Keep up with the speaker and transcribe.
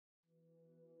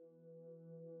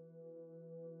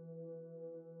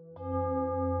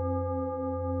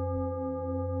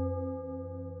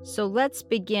So let's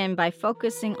begin by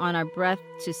focusing on our breath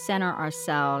to center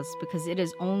ourselves, because it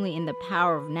is only in the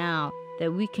power of now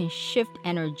that we can shift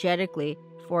energetically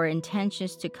for our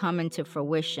intentions to come into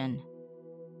fruition.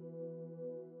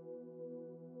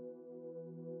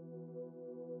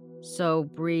 So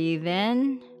breathe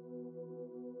in,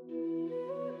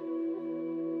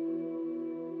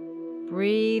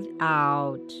 breathe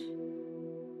out.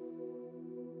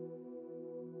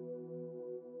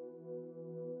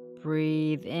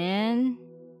 Breathe in,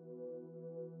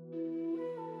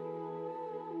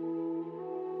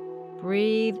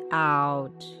 breathe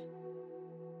out.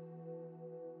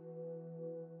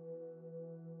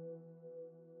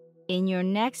 In your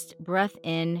next breath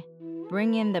in,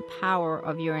 bring in the power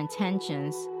of your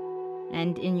intentions,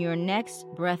 and in your next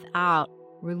breath out,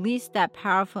 release that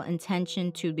powerful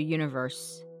intention to the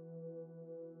universe.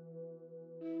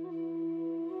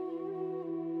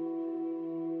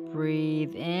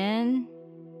 Breathe in,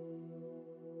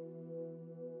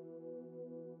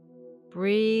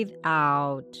 breathe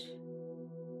out.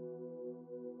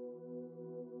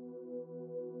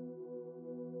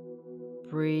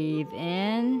 Breathe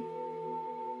in,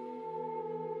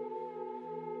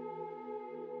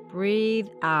 breathe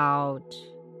out.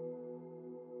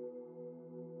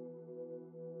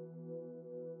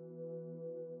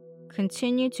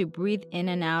 Continue to breathe in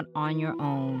and out on your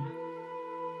own.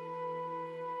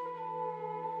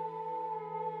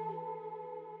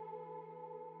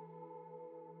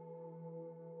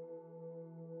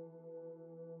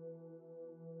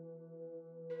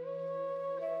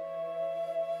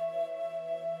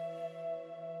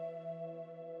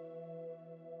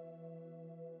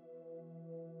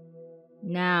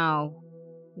 Now,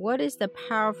 what is the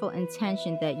powerful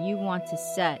intention that you want to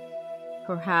set?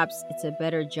 Perhaps it's a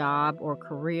better job or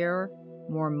career,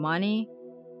 more money.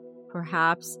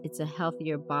 Perhaps it's a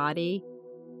healthier body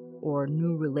or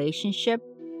new relationship.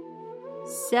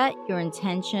 Set your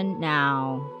intention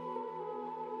now.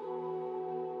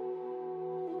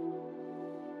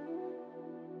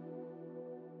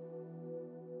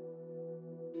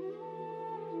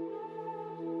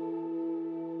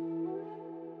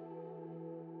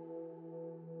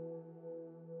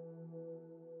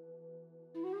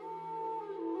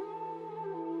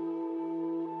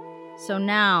 So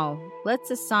now, let's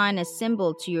assign a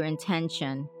symbol to your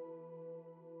intention.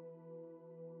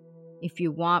 If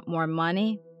you want more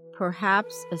money,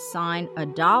 perhaps assign a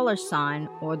dollar sign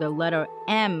or the letter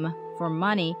M for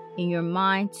money in your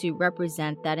mind to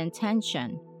represent that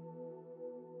intention.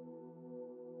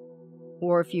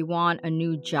 Or if you want a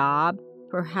new job,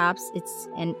 perhaps it's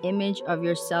an image of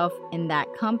yourself in that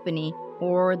company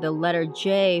or the letter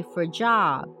J for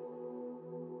job.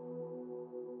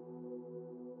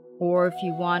 Or if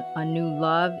you want a new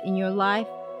love in your life,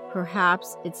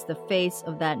 perhaps it's the face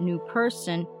of that new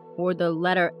person or the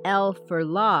letter L for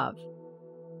love.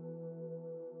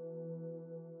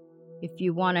 If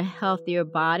you want a healthier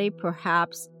body,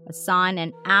 perhaps assign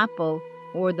an apple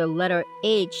or the letter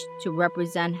H to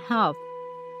represent health.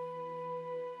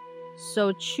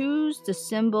 So choose the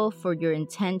symbol for your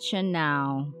intention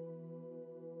now.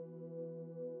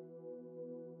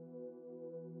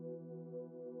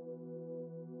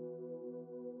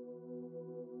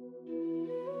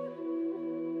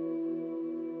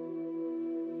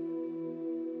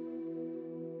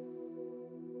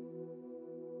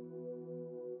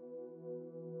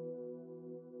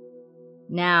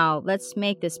 Now, let's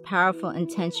make this powerful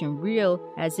intention real,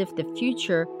 as if the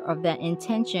future of that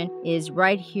intention is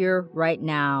right here, right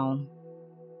now.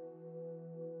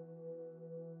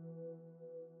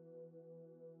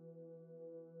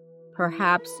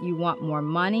 Perhaps you want more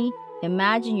money.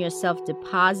 Imagine yourself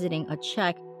depositing a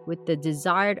check with the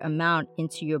desired amount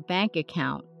into your bank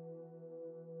account.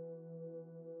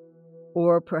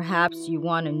 Or perhaps you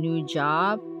want a new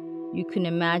job. You can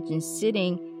imagine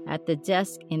sitting at the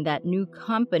desk in that new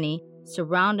company,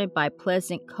 surrounded by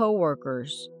pleasant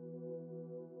coworkers.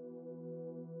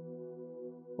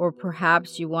 Or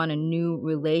perhaps you want a new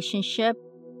relationship.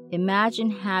 Imagine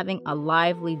having a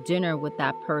lively dinner with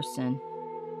that person.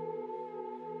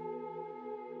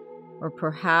 Or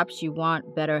perhaps you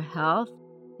want better health.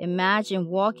 Imagine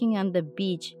walking on the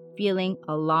beach, feeling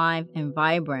alive and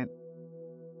vibrant.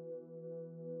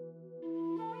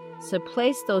 So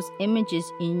place those images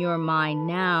in your mind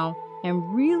now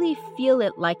and really feel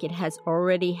it like it has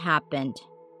already happened.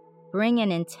 Bring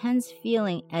an intense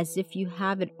feeling as if you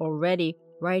have it already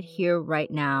right here,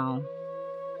 right now.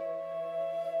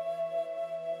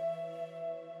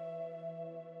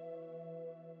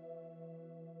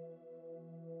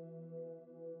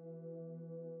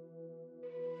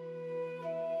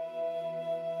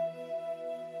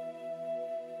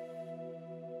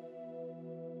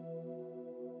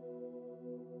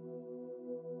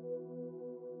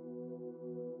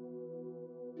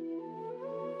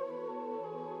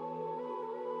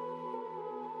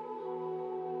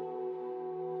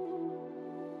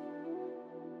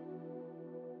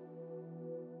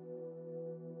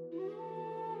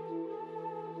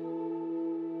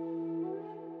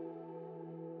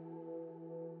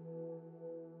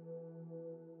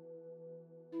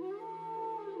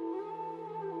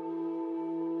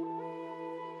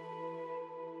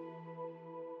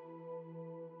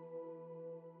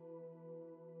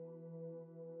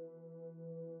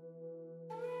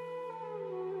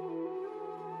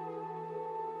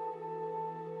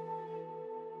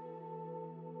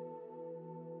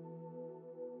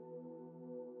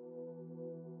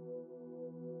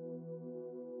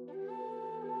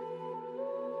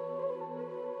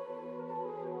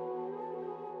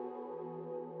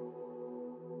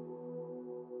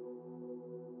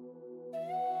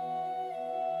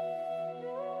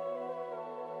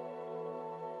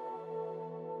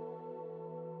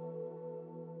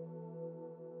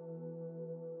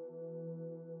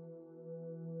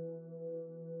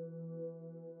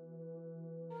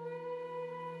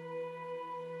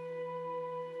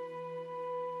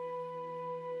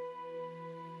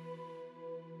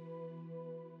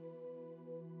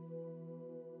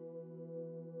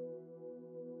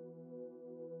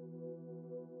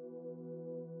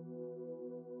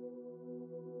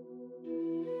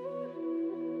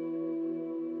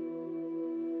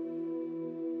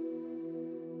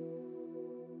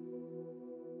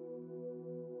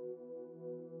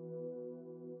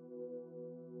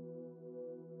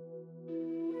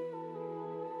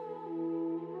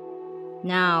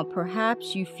 Now,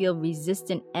 perhaps you feel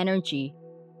resistant energy,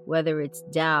 whether it's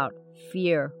doubt,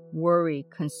 fear, worry,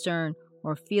 concern,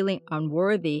 or feeling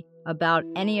unworthy about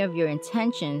any of your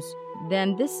intentions.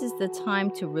 Then this is the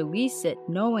time to release it,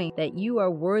 knowing that you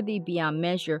are worthy beyond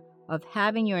measure of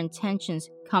having your intentions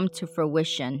come to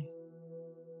fruition.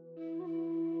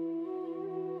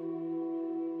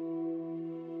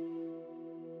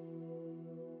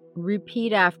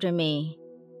 Repeat after me.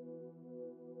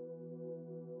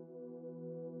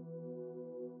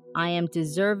 I am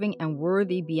deserving and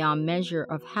worthy beyond measure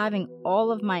of having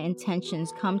all of my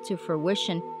intentions come to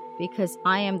fruition because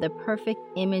I am the perfect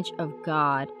image of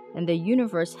God, and the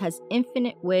universe has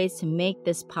infinite ways to make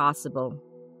this possible.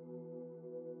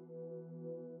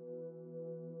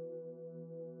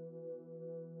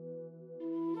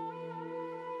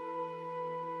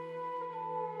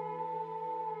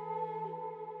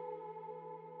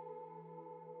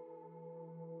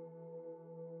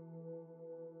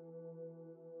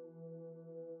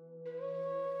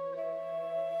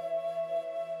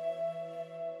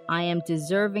 I am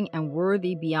deserving and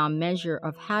worthy beyond measure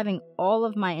of having all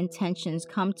of my intentions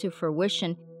come to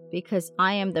fruition because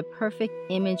I am the perfect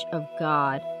image of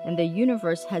God, and the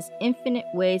universe has infinite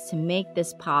ways to make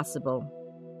this possible.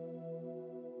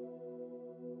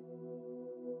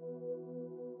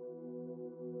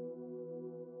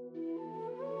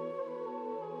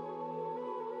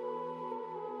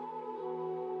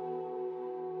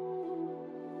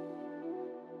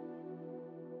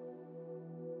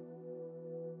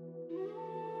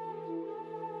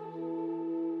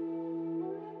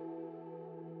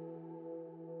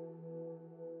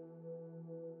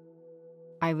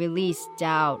 I release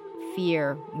doubt,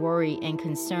 fear, worry, and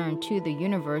concern to the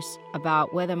universe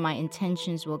about whether my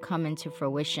intentions will come into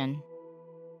fruition.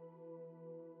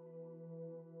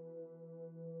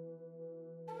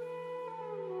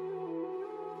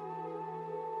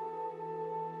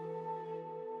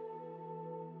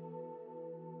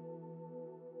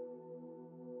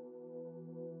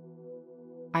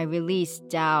 I release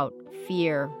doubt,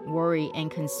 fear, worry,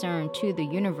 and concern to the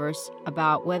universe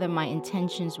about whether my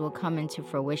intentions will come into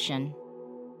fruition.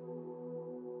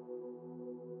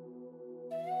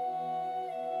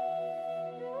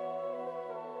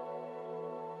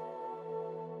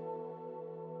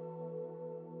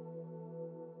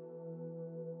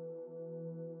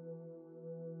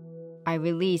 I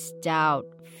release doubt,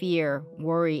 fear,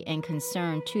 worry, and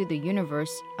concern to the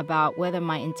universe about whether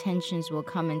my intentions will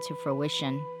come into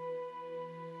fruition.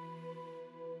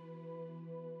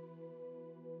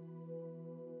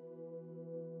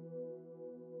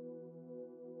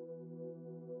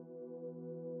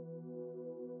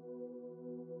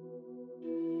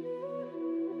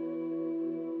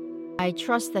 I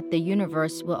trust that the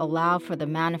universe will allow for the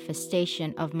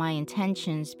manifestation of my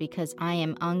intentions because I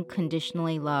am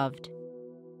unconditionally loved.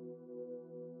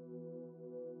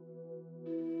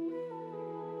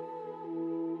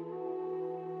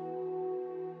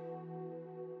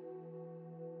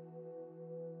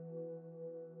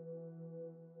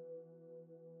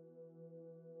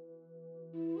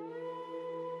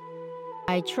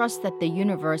 I trust that the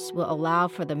universe will allow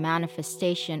for the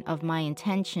manifestation of my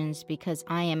intentions because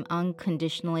I am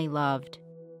unconditionally loved.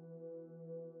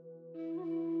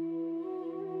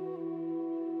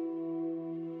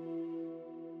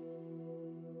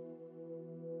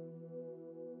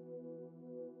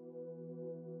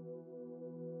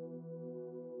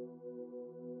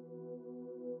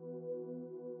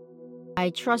 I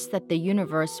trust that the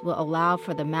universe will allow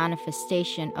for the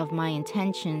manifestation of my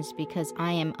intentions because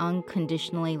I am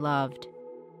unconditionally loved.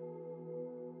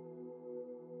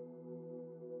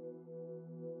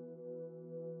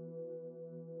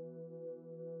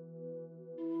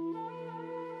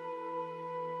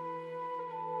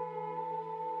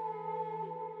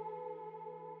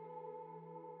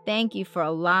 Thank you for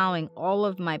allowing all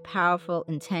of my powerful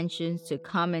intentions to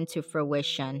come into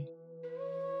fruition.